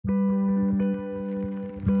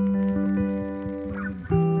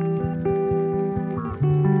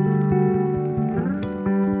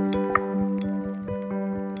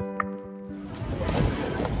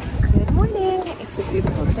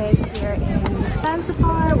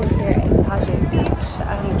Zanzibar. We're here in Paje Beach.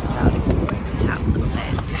 I'm just out exploring the town a little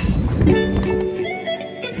bit.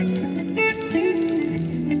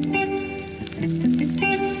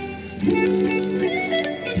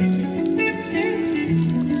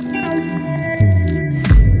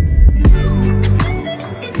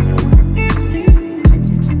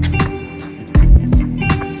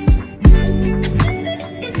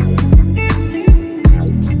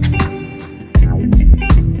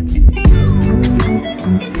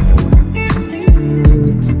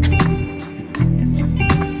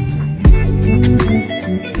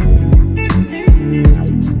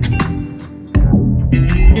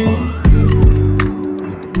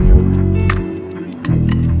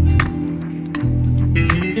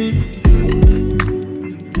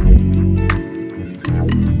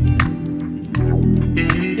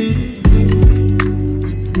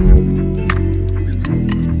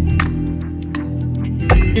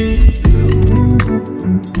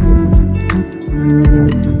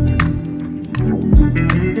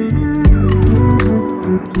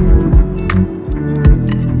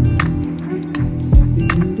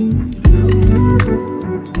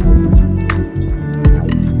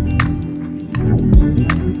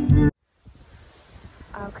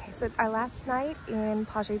 So it's our last night in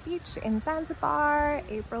Paje Beach in Zanzibar.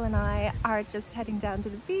 April and I are just heading down to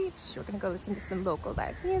the beach. We're gonna go listen to some local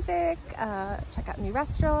live music, check out a new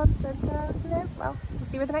restaurant, and then, well, we'll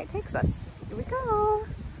see where the night takes us. Here we go.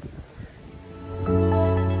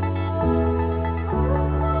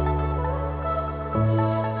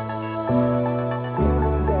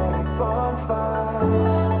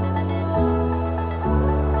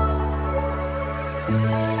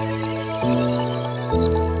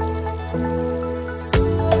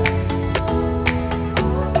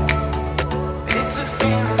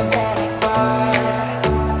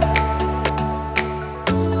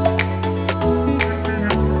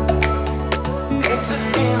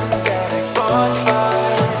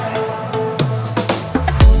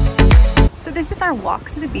 Our walk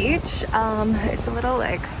to the beach. It's a little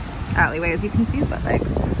like alleyway as you can see, but like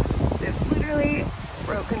they've literally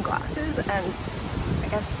broken glasses and I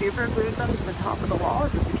guess super glued them to the top of the wall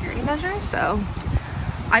as a security measure. So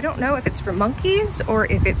I don't know if it's for monkeys or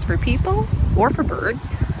if it's for people or for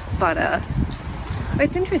birds, but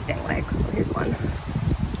it's interesting. Like, oh, here's one.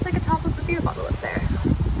 It's like a top of a beer bottle up there.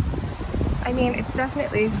 I mean, it's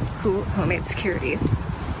definitely cool homemade security.